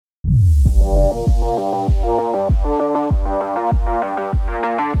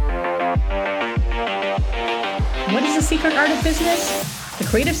secret art of business? The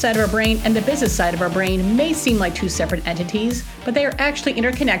creative side of our brain and the business side of our brain may seem like two separate entities, but they are actually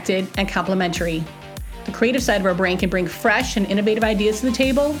interconnected and complementary. The creative side of our brain can bring fresh and innovative ideas to the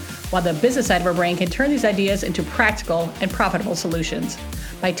table, while the business side of our brain can turn these ideas into practical and profitable solutions.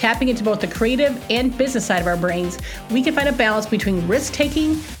 By tapping into both the creative and business side of our brains, we can find a balance between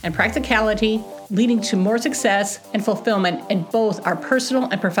risk-taking and practicality, leading to more success and fulfillment in both our personal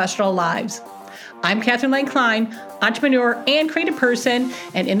and professional lives. I'm Catherine Lane Klein, entrepreneur and creative person,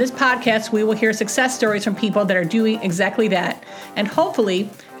 and in this podcast, we will hear success stories from people that are doing exactly that, and hopefully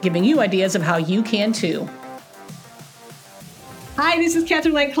giving you ideas of how you can too. Hi, this is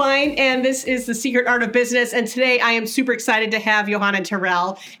Catherine Lane Klein, and this is The Secret Art of Business, and today I am super excited to have Johanna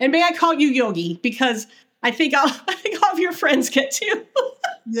Terrell, and may I call you Yogi, because I think all of your friends get to.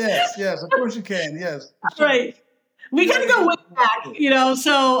 Yes, of course you can, yes. Sure. Right. We got to go way back,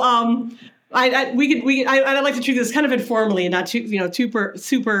 so I'd like to treat this kind of informally and not too, super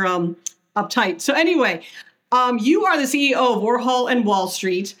uptight. So anyway, you are the CEO of Warhol and Wall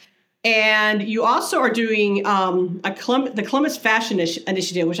Street, and you also are doing the Columbus Fashion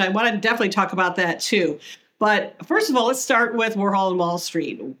Initiative, which I want to definitely talk about that too. But first of all, let's start with Warhol and Wall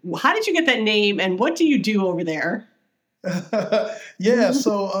Street. How did you get that name, and what do you do over there? So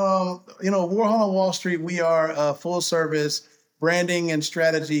Warhol and Wall Street, we are a full service branding and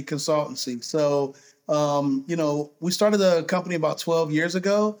strategy consultancy. So, we started the company about 12 years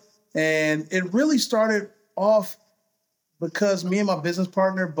ago, and it really started off because me and my business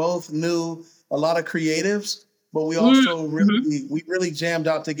partner both knew a lot of creatives, but we also really jammed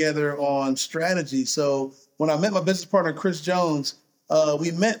out together on strategy. So when I met my business partner, Chris Jones, we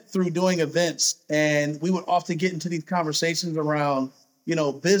met through doing events, and we would often get into these conversations around,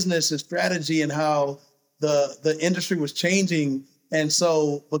 business and strategy and how the industry was changing. And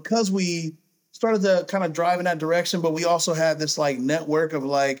so because we started to kind of drive in that direction, but we also had this network of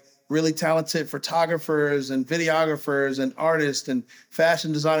really talented photographers and videographers and artists and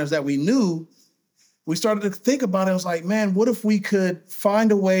fashion designers that we knew, we started to think about it. I was like, man, what if we could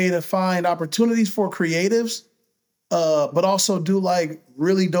find a way to find opportunities for creatives, but also do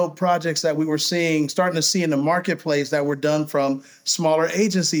really dope projects that we were starting to see in the marketplace that were done from smaller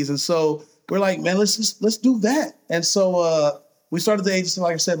agencies. And so we're like, man, let's do that. And so we started the agency,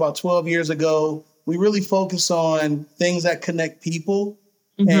 like I said, about 12 years ago. We really focus on things that connect people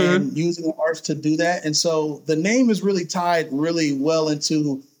and using the arts to do that. And so the name is really tied really well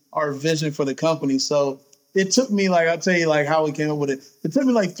into our vision for the company. So it took me, I'll tell you how we came up with it. It took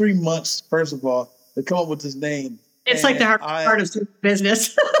me 3 months, first of all, to come up with this name. It's the hard part of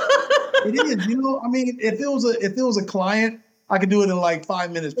business. It is, if it was a client, I could do it in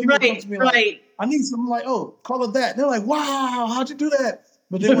 5 minutes. People come to me I need something call it that. And they're like, wow, how'd you do that?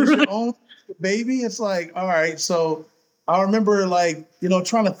 But then when it's your own baby, it's all right. So I remember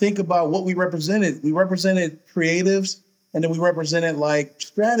trying to think about what we represented. We represented creatives, and then we represented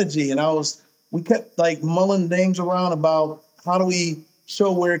strategy. And we kept mulling names around about how do we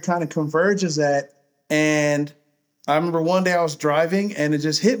show where it kind of converges at. And I remember one day I was driving and it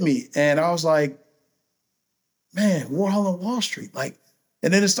just hit me. And I was like, man, Warhol and Wall Street. And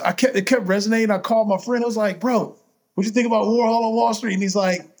then it kept resonating. I called my friend. I was like, bro, what you think about Warhol and Wall Street? And he's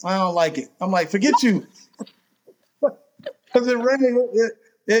like, I don't like it. I'm like, forget you. Because it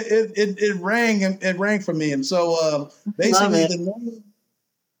rang for me. And so basically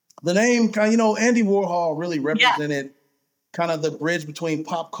the name, Andy Warhol really represented kind of the bridge between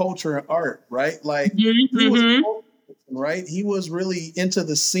pop culture and art, right? He was right? He was really into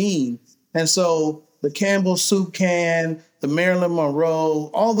the scene. And so the Campbell soup can, the Marilyn Monroe,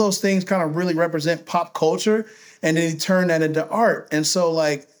 all those things kind of really represent pop culture. And then he turned that into art. And so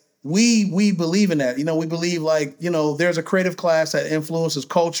we believe in that. We believe there's a creative class that influences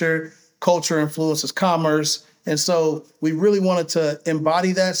culture influences commerce. And so we really wanted to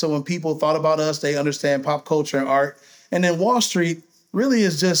embody that. So when people thought about us, they understand pop culture and art. And then Wall Street really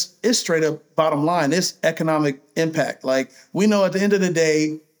is it's straight up bottom line. It's economic impact. We know at the end of the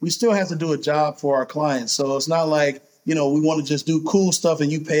day, we still have to do a job for our clients. So it's not we want to just do cool stuff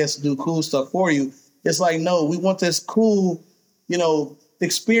and you pay us to do cool stuff for you. It's no, we want this cool,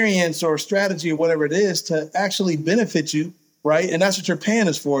 experience or strategy or whatever it is to actually benefit you, right? And that's what you're paying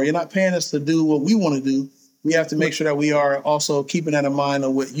us for. You're not paying us to do what we want to do. We have to make sure that we are also keeping that in mind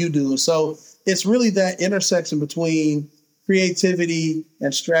of what you do. And so it's really that intersection between creativity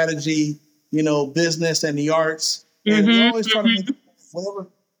and strategy, business and the arts. And we always try to make whatever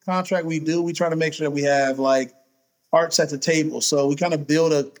contract we do, we try to make sure that we have arts at the table. So we kind of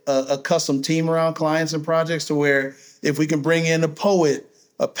build a custom team around clients and projects to where if we can bring in a poet,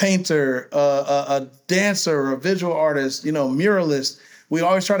 a painter, a dancer, a visual artist, muralist. We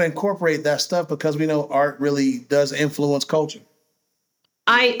always try to incorporate that stuff because we know art really does influence culture.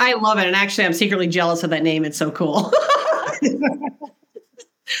 I love it. And actually, I'm secretly jealous of that name. It's so cool.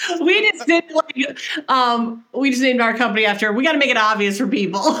 We just did we just named our company after, we got to make it obvious for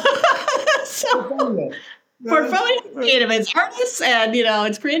people. So portfolio creative, it's artists and,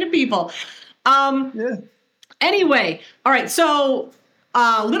 it's creative people. Anyway, all right. So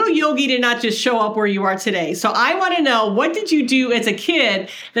little Yogi did not just show up where you are today. So I want to know, what did you do as a kid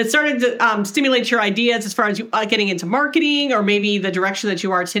that started to stimulate your ideas as far as you getting into marketing, or maybe the direction that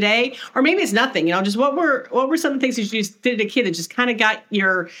you are today, or maybe it's nothing, just what were some of the things that you did as a kid that just kind of got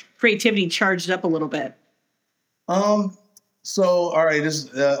your creativity charged up a little bit? So, all right,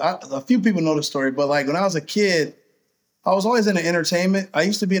 a few people know the story, but like when I was a kid, I was always into entertainment. I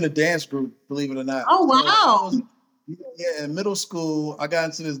used to be in a dance group, believe it or not. Oh, wow. Yeah, in middle school, I got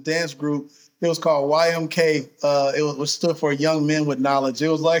into this dance group. It was called YMK. It stood for Young Men with Knowledge. It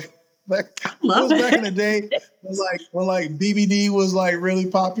was like back in the day, when BBD was like really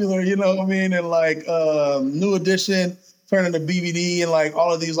popular, you know what I mean? And like New Edition turned into BBD, and like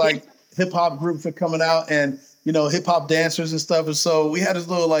all of these like hip hop groups are coming out, and hip hop dancers and stuff. And so we had this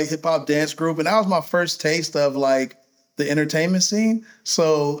little like hip hop dance group, and that was my first taste of like the entertainment scene.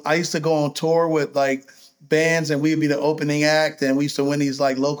 So I used to go on tour with like bands, and we'd be the opening act, and we used to win these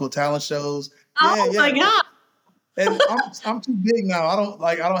like local talent shows. My God. And I'm too big now. I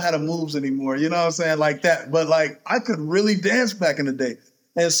don't have the moves anymore. You know what I'm saying? Like that. But like I could really dance back in the day.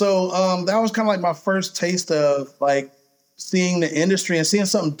 And so that was kind of like my first taste of like seeing the industry and seeing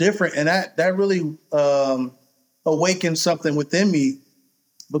something different. And that really awakened something within me,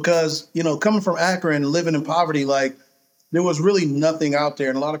 because, coming from Akron and living in poverty, like there was really nothing out there.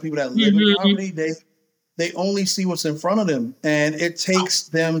 And a lot of people that live in poverty, they only see what's in front of them. And it takes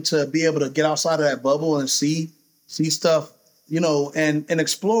them to be able to get outside of that bubble and see stuff, and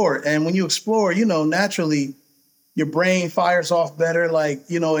explore. And when you explore, naturally your brain fires off better, like,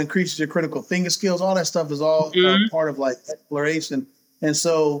 increases your critical thinking skills. All that stuff is all part of like exploration. And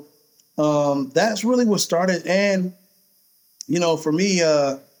so that's really what started. And, for me,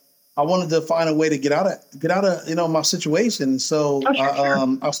 I wanted to find a way to get out of my situation. So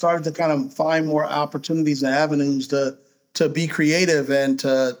I started to kind of find more opportunities and avenues to be creative and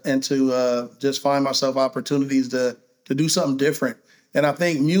to just find myself opportunities to do something different. And I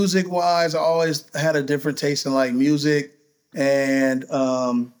think music wise, I always had a different taste in like music. And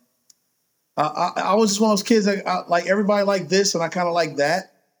I was just one of those kids that like everybody liked this and I kind of like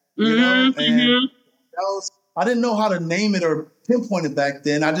that, and I didn't know how to name it or pinpoint it back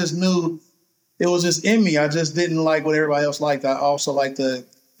then. I just knew it was just in me. I just didn't like what everybody else liked. I also like to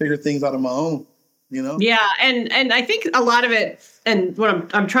figure things out on my own, Yeah. And I think a lot of it, and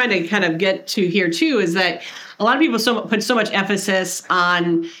what I'm trying to kind of get to here too, is that a lot of people put so much emphasis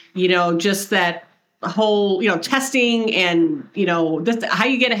on, just that whole, testing and, how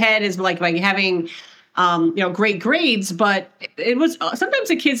you get ahead is like by having, great grades. But it was sometimes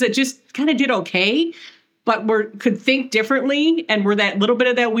the kids that just kind of did okay, but could think differently and were that little bit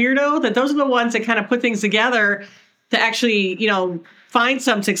of that weirdo, that those are the ones that kind of put things together to actually, find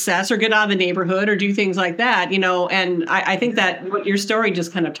some success or get out of the neighborhood or do things like that, and I think that what your story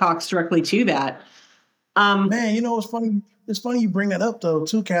just kind of talks directly to that. Man, it's funny. It's funny you bring that up though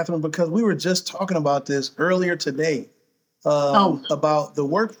too, Catherine, because we were just talking about this earlier today about the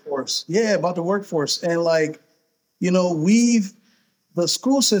workforce. Yeah, about the workforce. And like, the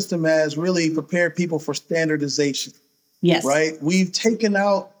school system has really prepared people for standardization. Yes. Right? We've taken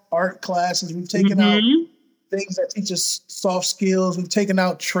out art classes. We've taken out things that teach us soft skills. We've taken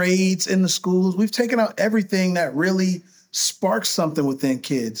out trades in the schools. We've taken out everything that really sparks something within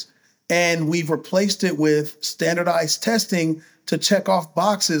kids. And we've replaced it with standardized testing to check off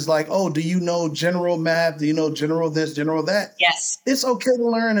boxes like, oh, do you know general math? Do you know general this, general that? Yes. It's okay to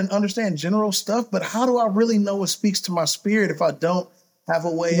learn and understand general stuff, but how do I really know what speaks to my spirit if I don't have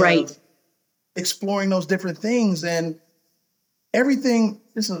a way of exploring those different things? And everything,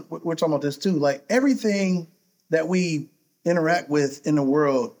 we're talking about this too, like everything that we interact with in the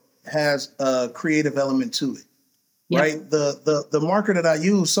world has a creative element to it, right? The marker that I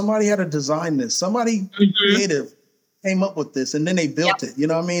use, somebody had to design this. Somebody creative came up with this and then they built it. You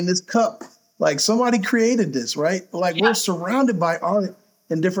know what I mean? This cup, like somebody created this, right? Like we're surrounded by art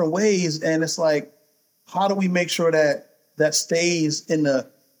in different ways. And it's like, how do we make sure that stays in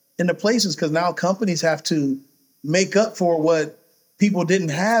the places? Because now companies have to make up for what people didn't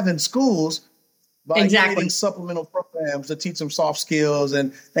have in schools by creating supplemental programs to teach them soft skills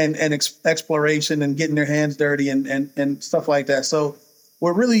and exploration and getting their hands dirty and stuff like that. So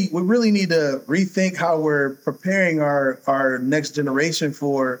we really need to rethink how we're preparing our next generation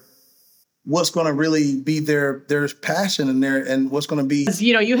for what's going to really be their passion and what's going to be.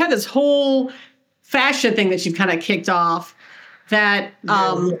 You know, you had this whole fashion thing that you kind of kicked off that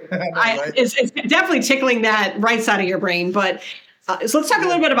Right? it's definitely tickling that right side of your brain. But so let's talk a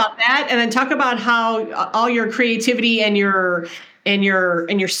little bit about that, and then talk about how all your creativity and your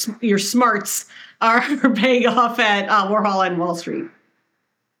smarts are paying off at Warhol and Wall Street.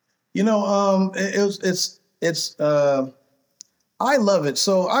 You know, it's I love it.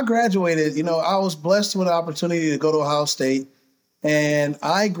 So I graduated, you know, I was blessed with the opportunity to go to Ohio State, and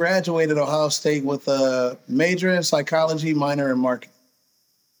I graduated Ohio State with a major in psychology, minor in marketing,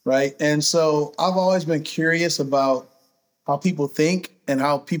 right? And so I've always been curious about how people think and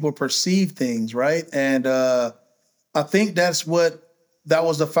how people perceive things, right? And I think that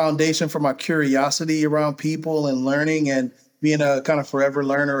was the foundation for my curiosity around people and learning and being a kind of forever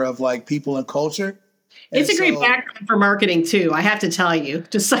learner of like people and culture. It's a great background for marketing too, I have to tell you,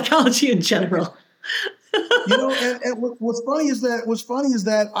 just psychology in general. You know, and what's funny is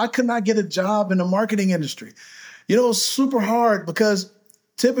that I could not get a job in the marketing industry. You know, it's super hard because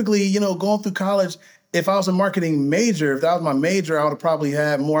typically, you know, going through college, if I was a marketing major, if that was my major, I would have probably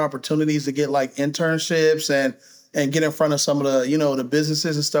had more opportunities to get like internships and get in front of some of the, you know, the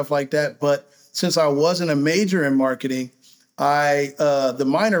businesses and stuff like that. But since I wasn't a major in marketing, the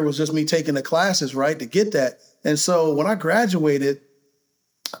minor was just me taking the classes, right, to get that. And so when I graduated,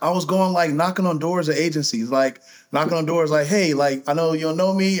 I was going like knocking on doors at agencies, like knocking on doors like, hey, like, I know you don't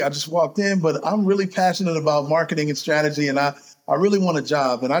know me. I just walked in, but I'm really passionate about marketing and strategy. And I really want a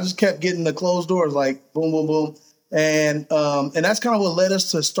job. And I just kept getting the closed doors, like boom, boom, boom. And that's kind of what led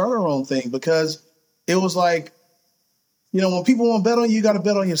us to start our own thing, because it was like, you know, when people want to bet on you, you got to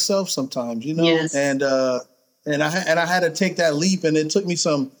bet on yourself sometimes, you know? Yes. And I had to take that leap, and it took me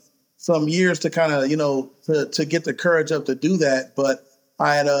some years to kind of, you know, to get the courage up to do that. But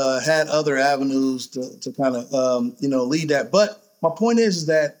I had other avenues to kind of, you know, lead that. But my point is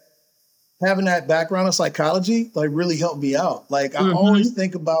that having that background in psychology, like, really helped me out. Like, I always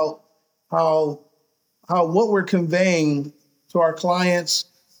think about how what we're conveying to our clients,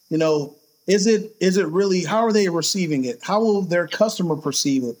 you know, is it really, how are they receiving it? How will their customer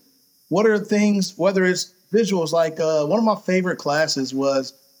perceive it? What are things, whether it's visuals, like one of my favorite classes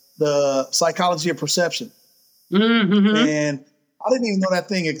was the psychology of perception. Mm-hmm. And I didn't even know that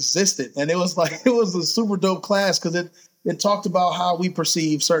thing existed. And it was a super dope class because it talked about how we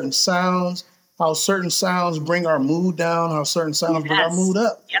perceive certain sounds, how certain sounds bring our mood down, how certain sounds bring our mood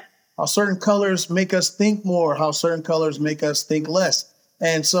up, how certain colors make us think more, how certain colors make us think less.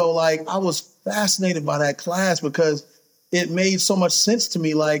 And so, like, I was fascinated by that class because it made so much sense to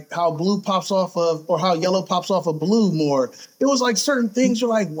me, like how blue pops off of, or how yellow pops off of blue more. It was like certain things you're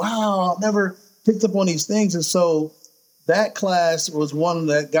like, wow, I've never picked up on these things. And so that class was one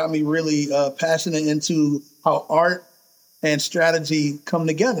that got me really passionate into how art and strategy come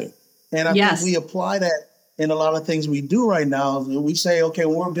together. And I think we apply that in a lot of things we do right now. We say, okay,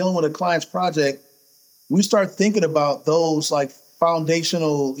 when we're dealing with a client's project, we start thinking about those like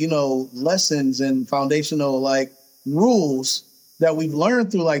foundational, you know, lessons and foundational like rules that we've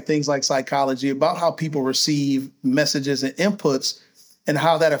learned through like things like psychology about how people receive messages and inputs and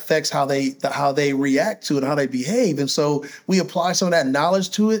how that affects how they react to it, how they behave. And so we apply some of that knowledge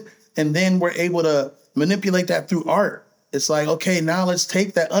to it, and then we're able to manipulate that through art. It's like, okay, now let's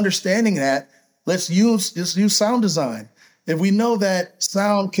take that understanding that, let's use sound design. If we know that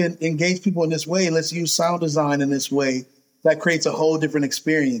sound can engage people in this way, let's use sound design in this way. That creates a whole different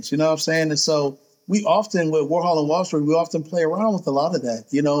experience. You know what I'm saying? And so we often, with Warhol and Wall Street, we often play around with a lot of that.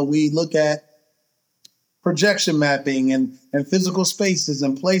 You know, we look at projection mapping and physical spaces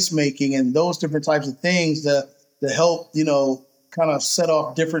and placemaking and those different types of things to help, you know, kind of set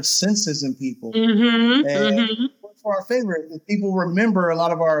off different senses in people. For our favorite, if people remember a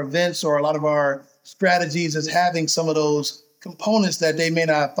lot of our events or a lot of our strategies as having some of those components that they may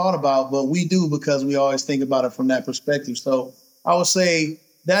not have thought about, but we do because we always think about it from that perspective. So I would say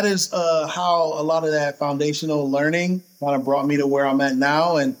that is how a lot of that foundational learning kind of brought me to where I'm at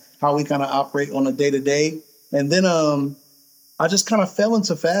now and how we kind of operate on a day-to-day. And then I just kind of fell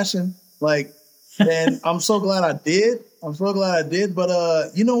into fashion, like, and I'm so glad I did.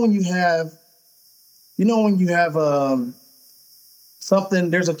 But you know, when you have something,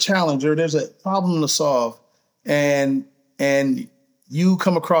 there's a challenge or there's a problem to solve, and you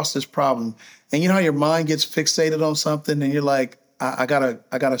come across this problem, and you know how your mind gets fixated on something, and you're like, I gotta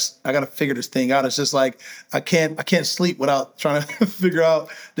figure this thing out. It's just like I can't sleep without trying to figure out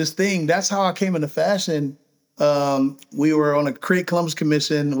this thing. That's how I came into fashion. we were on a Create Columbus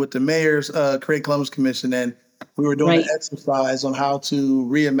Commission with the mayor's Create Columbus Commission, and we were doing an exercise on how to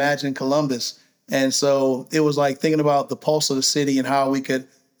reimagine Columbus. And so it was like thinking about the pulse of the city and how we could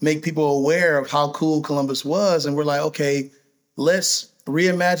make people aware of how cool Columbus was. And we're like, okay, let's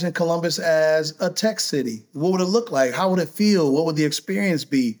reimagine Columbus as a tech city. What would it look like? How would it feel? What would the experience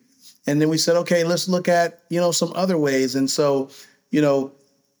be? And then we said, okay, let's look at, some other ways. And so,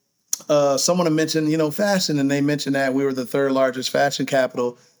 someone had mentioned, fashion, and they mentioned that we were the third largest fashion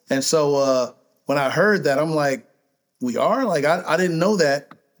capital. And so when I heard that, I'm like, we are? Like, I didn't know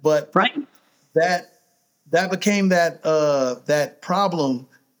that. But that became that problem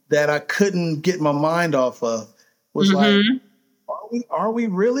that I couldn't get my mind off of. Was like, are we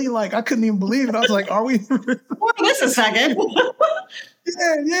really? Like, I couldn't even believe it. I was like, are we? Hold this a second.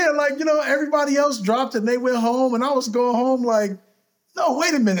 Yeah. Like, everybody else dropped it and they went home, and I was going home like, no,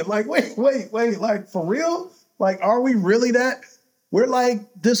 wait a minute. Like, wait. Like, for real? Like, are we really that? We're like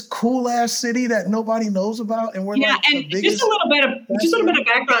this cool ass city that nobody knows about, and we're like the biggest. Just a little bit of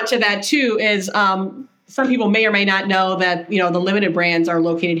background to that too is some people may or may not know that the Limited brands are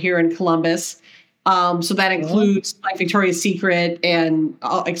located here in Columbus. So that includes like Victoria's Secret and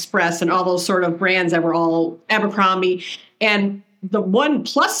Express and all those sort of brands that were all Abercrombie. And the one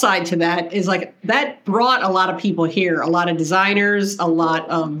plus side to that is like that brought a lot of people here, a lot of designers, a lot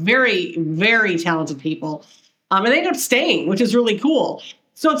of very, very talented people. And they ended up staying, which is really cool.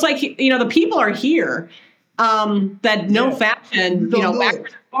 So it's like, the people are here that know fashion, backwards and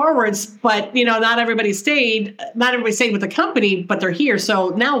forwards, but, not everybody stayed. Not everybody stayed with the company, but they're here. So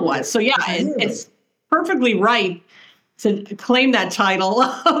now what? So, yeah, it's perfectly right to claim that title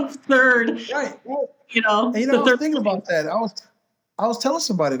of third. Right. And, I was thinking about that. I was telling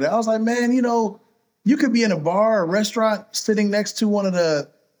somebody that. I was like, man, you could be in a bar or restaurant sitting next to one of the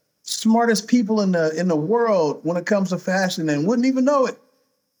smartest people in the world when it comes to fashion and wouldn't even know it.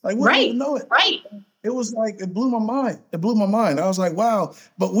 Like, wouldn't even know it. Right. It was like, it blew my mind. I was like, wow.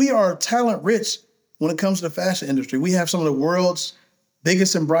 But we are talent rich when it comes to the fashion industry. We have some of the world's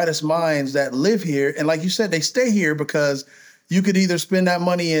biggest and brightest minds that live here. And like you said, they stay here because you could either spend that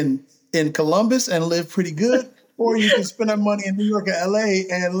money in Columbus and live pretty good, or you can spend that money in New York or LA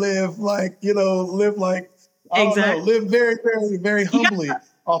and live like, live very, very, very humbly.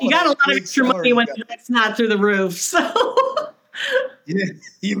 You got a lot of extra money when it's not through the roof. So yeah,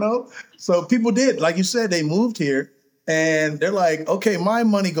 so people did, like you said, they moved here and they're like, okay, my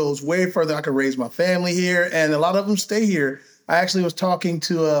money goes way further. I can raise my family here. And a lot of them stay here. I actually was talking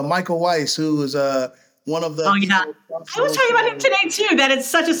to Michael Weiss, who is one of the. Oh, yeah. I was talking about him today, too, that it's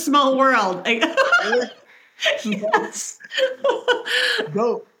such a small world. Yes.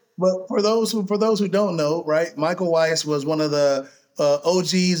 Dope. But for those who don't know, right, Michael Weiss was one of the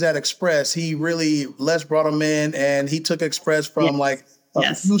OGs at Express. Les brought him in, and he took Express from a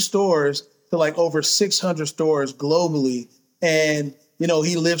few stores to like over 600 stores globally. And,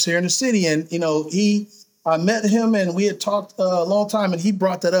 he lives here in the city. And, I met him and we had talked a long time, and he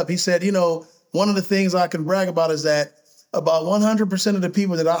brought that up. He said, one of the things I can brag about is that about 100% of the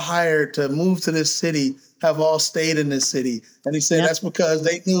people that I hired to move to this city have all stayed in this city. And he said that's because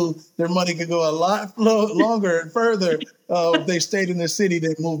they knew their money could go a lot longer and further if they stayed in the city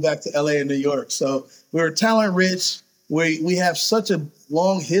than moved back to LA and New York. So we're talent rich. We have such a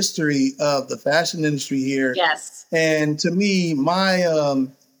long history of the fashion industry here. Yes. And to me, my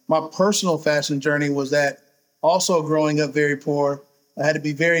personal fashion journey was that also growing up very poor, I had to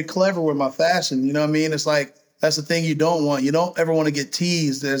be very clever with my fashion. You know what I mean? It's like, that's the thing you don't want. You don't ever want to get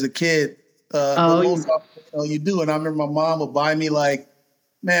teased as a kid. You do. And I remember my mom would buy me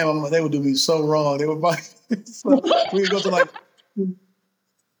they would do me so wrong. They would buy we would go to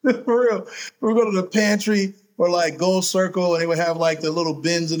for real. We would go to the pantry or Gold Circle, and they would have the little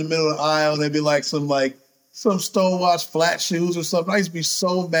bins in the middle of the aisle, and they'd be some Stonewatch flat shoes or something. I used to be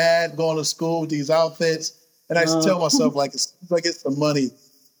so mad going to school with these outfits. And I used to tell myself, as soon as I get some money,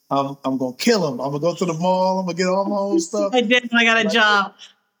 I'm going to kill them. I'm going to go to the mall. I'm going to get all my own stuff. I did when I got a job.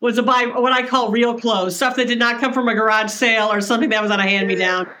 Was to buy what I call real clothes, stuff that did not come from a garage sale or something that was on a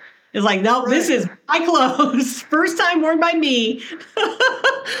hand-me-down. It's like, nope, This is my clothes. First time worn by me.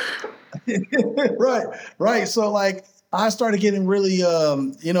 Right. So I started getting really,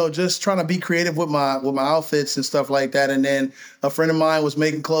 just trying to be creative with my outfits and stuff like that. And then a friend of mine was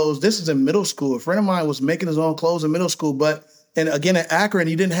making clothes. This is in middle school. A friend of mine was making his own clothes in middle school. And again, at Akron,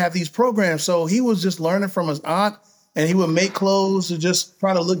 he didn't have these programs. So he was just learning from his aunt, and he would make clothes to just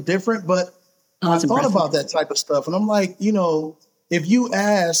try to look different. But I thought about that type of stuff. And I'm like, if you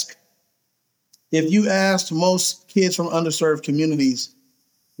asked most kids from underserved communities,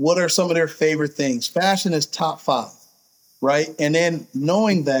 what are some of their favorite things. Fashion is top 5, right? And then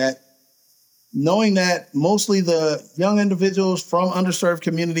knowing that mostly the young individuals from underserved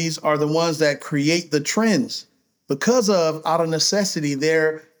communities are the ones that create the trends because of out of necessity.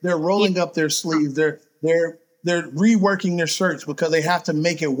 They're rolling up their sleeves. They're reworking their shirts because they have to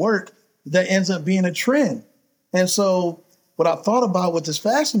make it work. That ends up being a trend. And so what I thought about with this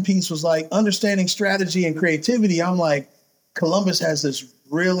fashion piece was like understanding strategy and creativity. I'm like, Columbus has this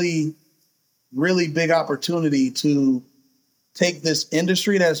really, really big opportunity to take this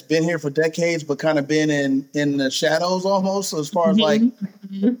industry that's been here for decades, but kind of been in the shadows almost, as far as like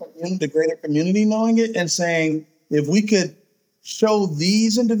the greater community knowing it and saying, if we could show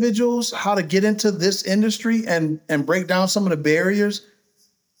these individuals how to get into this industry and break down some of the barriers,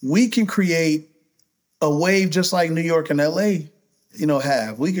 we can create a wave just like New York and LA,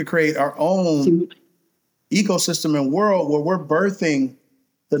 have. We could create our own ecosystem and world where we're birthing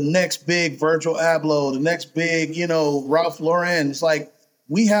the next big Virgil Abloh, the next big, Ralph Lauren. It's like,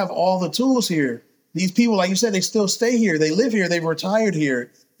 we have all the tools here. These people, like you said, they still stay here. They live here. They've retired here.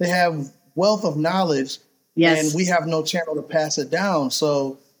 They have wealth of knowledge. Yes. And we have no channel to pass it down.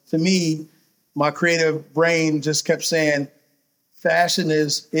 So to me, my creative brain just kept saying, fashion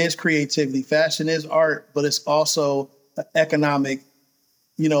is creativity. Fashion is art, but it's also economic,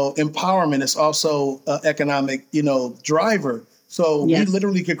 empowerment. It's also an economic, driver. So we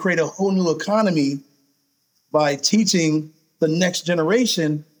literally could create a whole new economy by teaching the next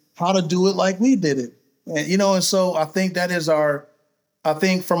generation how to do it like we did it. And, and so I think that is I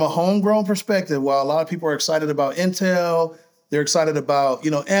think from a homegrown perspective, while a lot of people are excited about Intel, they're excited about,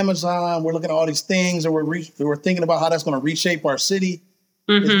 Amazon, we're looking at all these things and we're thinking about how that's going to reshape our city.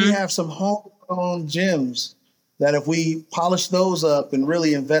 If we have some homegrown gems that if we polish those up and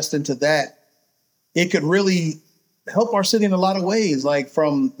really invest into that, it could really help our city in a lot of ways, like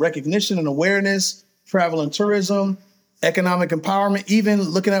from recognition and awareness, travel and tourism, economic empowerment, even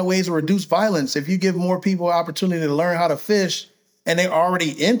looking at ways to reduce violence. If you give more people an opportunity to learn how to fish and they're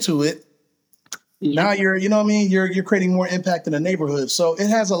already into it, now you're creating more impact in the neighborhood. So it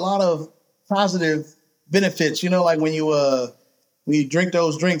has a lot of positive benefits, like when you drink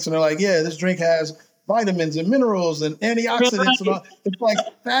those drinks and they're like, yeah, this drink has vitamins and minerals and antioxidants. And all. It's like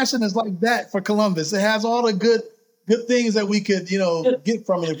fashion is like that for Columbus. It has all the good things that we could, get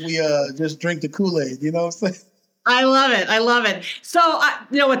from it if we just drink the Kool-Aid, I love it. I love it. So,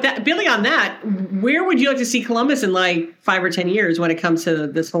 with that, building on that, where would you like to see Columbus in like 5 or 10 years when it comes to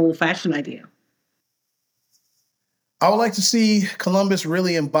this whole fashion idea? I would like to see Columbus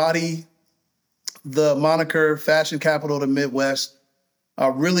really embody the moniker fashion capital of the Midwest. I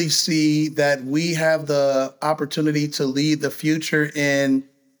really see that we have the opportunity to lead the future in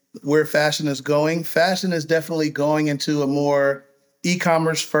where fashion is going. Fashion is definitely going into a more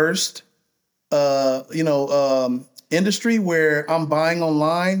e-commerce first, industry where I'm buying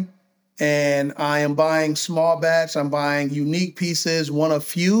online and I am buying small batch. I'm buying unique pieces, one of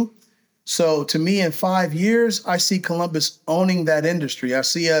few. So to me, in 5 years, I see Columbus owning that industry. I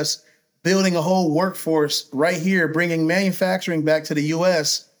see us building a whole workforce right here, bringing manufacturing back to the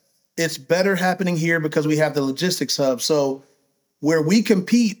U.S. It's better happening here because we have the logistics hub. So where we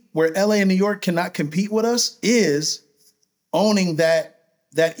compete, where LA and New York cannot compete with us, is owning that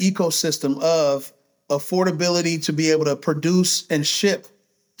ecosystem of affordability to be able to produce and ship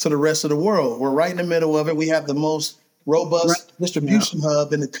to the rest of the world. We're right in the middle of it. We have the most robust distribution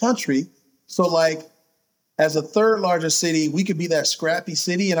hub in the country. So like, as a third largest city, we could be that scrappy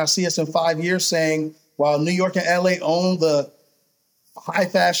city. And I see us in 5 years saying, while New York and LA own the high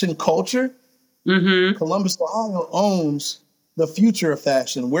fashion culture, Columbus, Ohio owns the future of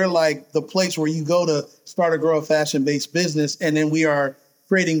fashion. We're like the place where you go to start or grow a fashion-based business. And then we are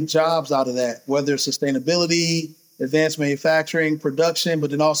creating jobs out of that, whether it's sustainability, advanced manufacturing, production,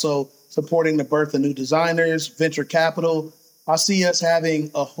 but then also supporting the birth of new designers, venture capital. I see us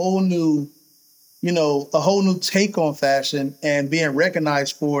having a whole new take on fashion and being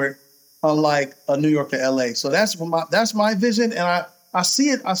recognized for it, unlike a New York or LA. So that's my vision. And I see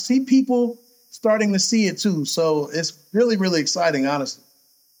it. I see people starting to see it too. So it's really, really exciting, honestly.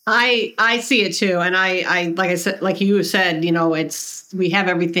 I see it too. And I like I said, like you said, we have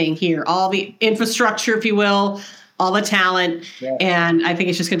everything here, all the infrastructure, if you will, all the talent. Yeah. And I think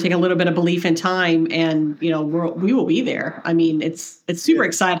it's just going to take a little bit of belief in time, and we will be there. I mean, it's super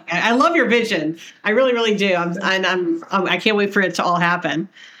exciting. I love your vision. I really, really do. I can't wait for it to all happen.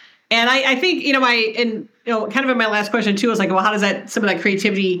 And I think, kind of in my last question too, is like, well, how does some of that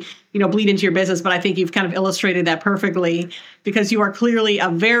creativity, bleed into your business? But I think you've kind of illustrated that perfectly, because you are clearly a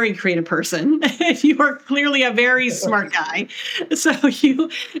very creative person. You are clearly a very smart guy. So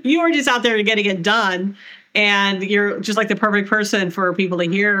you are just out there getting it done. And you're just like the perfect person for people to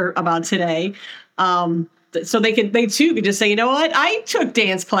hear about today. So they too could just say, you know what? I took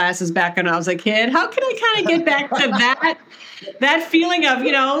dance classes back when I was a kid. How can I kind of get back to that feeling of,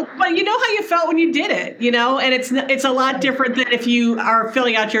 but you know how you felt when you did it, and it's a lot different than if you are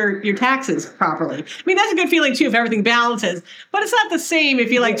filling out your taxes properly. I mean, that's a good feeling too if everything balances, but it's not the same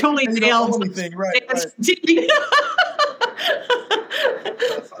if you like totally nailed everything.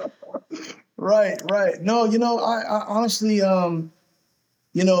 Right. No, I honestly, I've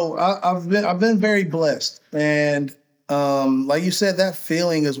been very blessed, and like you said, that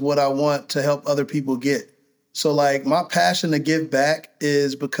feeling is what I want to help other people get. So like my passion to give back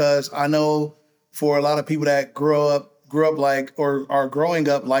is because I know for a lot of people that grew up like, or are growing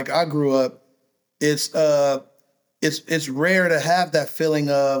up like I grew up, it's rare to have that feeling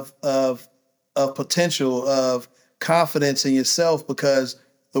of potential, of confidence in yourself, because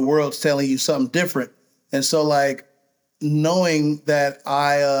the world's telling you something different. And so like knowing that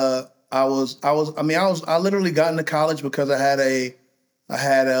I literally got into college because I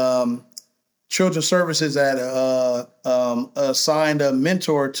had children's services that assigned a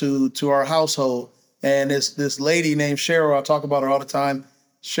mentor to our household. And this lady named Cheryl, I talk about her all the time.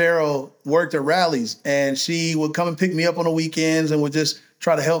 Cheryl worked at rallies, and she would come and pick me up on the weekends and would just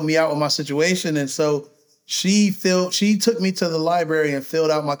try to help me out with my situation. And so she took me to the library and filled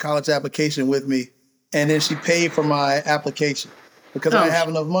out my college application with me. And then she paid for my application because I didn't have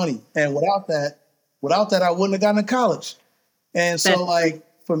enough money. And without that, I wouldn't have gotten to college. And so like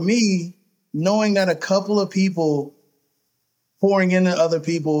for me, knowing that a couple of people pouring into other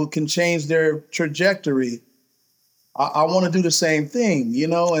people can change their trajectory, I want to do the same thing,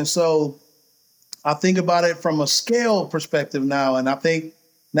 And so I think about it from a scale perspective now. And I think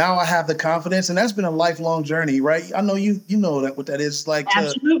now I have the confidence, and that's been a lifelong journey, right? I know you know that what that is like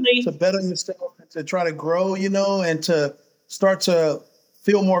to better yourself, to try to grow, and to start to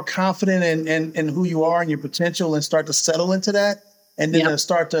feel more confident in who you are and your potential, and start to settle into that. And then to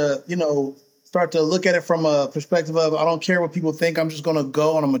start to look at it from a perspective of, I don't care what people think, I'm just going to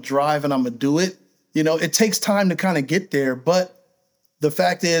go and I'm going to drive and I'm going to do it. It takes time to kind of get there. But the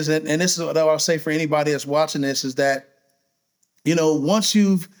fact is, and this is what I'll say for anybody that's watching this, is that, once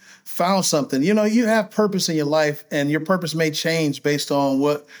you've found something, you have purpose in your life, and your purpose may change based on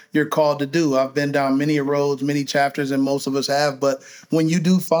what you're called to do. I've been down many roads, many chapters, and most of us have. But when you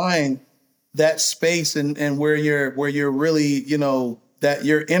do find that space and where you're really, that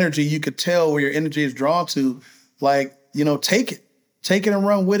your energy, you could tell where your energy is drawn to, like, take it and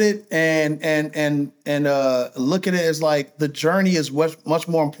run with it, and look at it as like the journey is much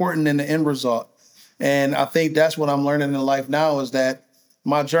more important than the end result. And I think that's what I'm learning in life now, is that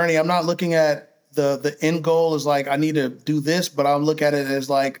my journey, I'm not looking at the end goal as like, I need to do this, but I'm looking at it as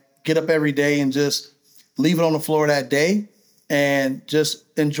like, get up every day and just leave it on the floor that day and just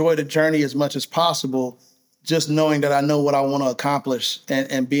enjoy the journey as much as possible, just knowing that I know what I want to accomplish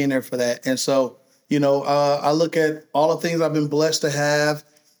and being there for that. And so, I look at all the things I've been blessed to have.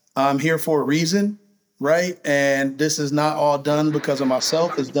 I'm here for a reason, right? And this is not all done because of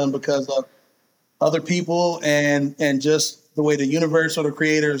myself. It's done because of other people and just the way the universe or the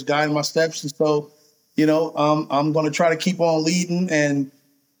creator is guiding my steps. And so, I'm going to try to keep on leading and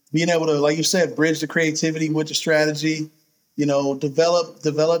being able to, like you said, bridge the creativity with the strategy, develop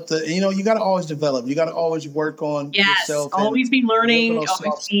the, you got to always develop. You got to always work on yourself. Always be learning.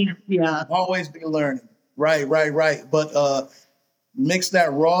 Always be learning. Right. But mix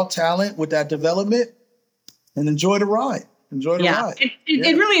that raw talent with that development and enjoy the ride. Ride.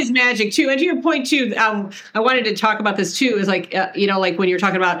 It really is magic too. And to your point too, I wanted to talk about this too, is like, like when you're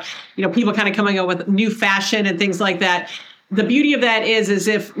talking about, people kind of coming up with new fashion and things like that. The beauty of that is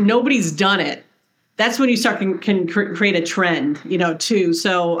if nobody's done it, that's when you can create a trend, too.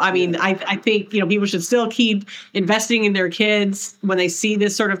 So, I mean, I think, people should still keep investing in their kids when they see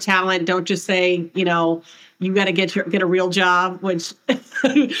this sort of talent. Don't just say, you got to get a real job, which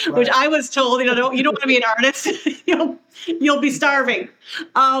I was told, you don't want to be an artist. You'll be starving.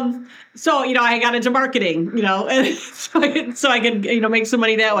 So, I got into marketing, and so I could, make some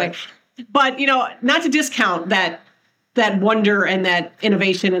money that way. But, not to discount that wonder and that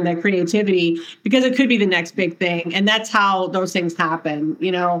innovation and that creativity, because it could be the next big thing. And that's how those things happen,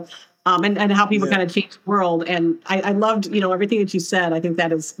 and how people kind of change the world. And I loved, everything that you said. I think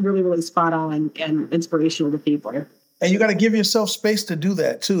that is really, really spot on and inspirational to people. And you got to give yourself space to do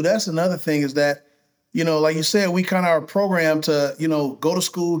that too. That's another thing, is that like you said, we kind of are programmed to, go to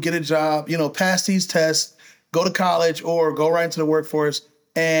school, get a job, pass these tests, go to college or go right into the workforce.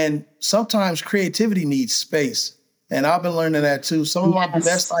 And sometimes creativity needs space. And I've been learning that too. Some of my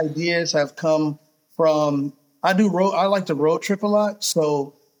best ideas have come from, I like to road trip a lot.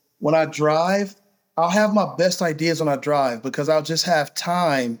 So when I drive, I'll have my best ideas when I drive because I'll just have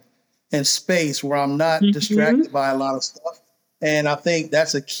time and space where I'm not distracted by a lot of stuff. And I think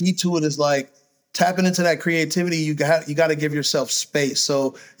that's a key to it is like tapping into that creativity. You got to give yourself space.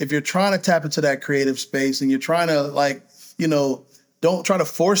 So if you're trying to tap into that creative space and you're trying to don't try to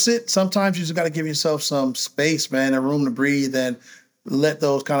force it. Sometimes you just got to give yourself some space, man, and room to breathe and let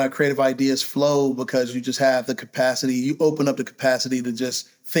those kind of creative ideas flow because you just have the capacity. You open up the capacity to just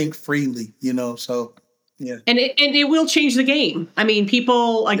think freely, so. Yeah. And it will change the game. I mean,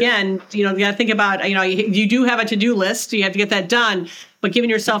 people, again, you got to think about, you do have a to-do list. You have to get that done. But giving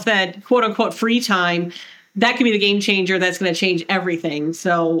yourself that quote unquote free time, that could be the game changer. That's going to change everything.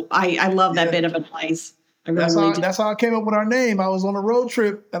 So I love that bit of advice. That's how I came up with our name. I was on a road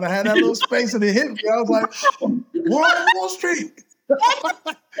trip and I had that little space and it hit me. I was like, we're on Wall Street.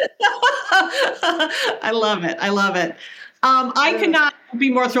 I love it. I love it. I could not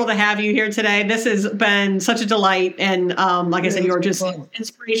be more thrilled to have you here today. This has been such a delight. And like I said, you're just an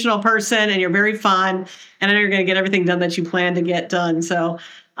inspirational person and you're very fun. And I know you're going to get everything done that you plan to get done. So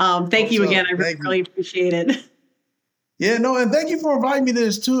thank you again. I really appreciate it. Yeah, no, and thank you for inviting me to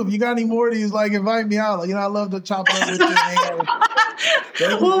this too. If you got any more of these, invite me out. I love to chop up with you.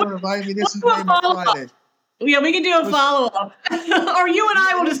 Thank you for inviting me. This is Friday. Yeah, we can do a follow-up. Or you and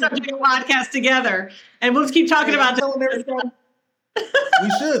I will just have to do a podcast together. And we'll just keep talking about this.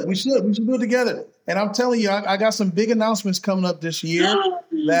 We should do it together. And I'm telling you, I got some big announcements coming up this year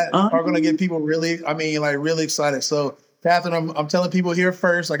that are going to get people really excited. So, Catherine, I'm telling people here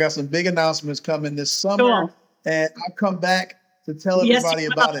first, I got some big announcements coming this summer. Cool. And I'll come back to tell everybody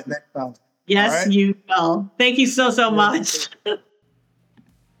about it next time. Yes, right? You will. Thank you so much.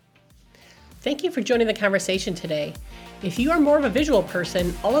 Thank you for joining the conversation today. If you are more of a visual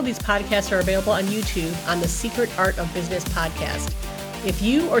person, all of these podcasts are available on YouTube on the Secret Art of Business podcast. If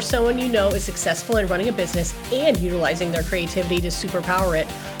you or someone you know is successful in running a business and utilizing their creativity to superpower it,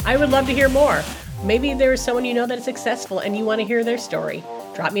 I would love to hear more. Maybe there is someone you know that is successful and you want to hear their story.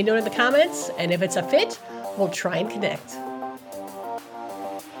 Drop me a note in the comments, and if it's a fit, we'll try and connect.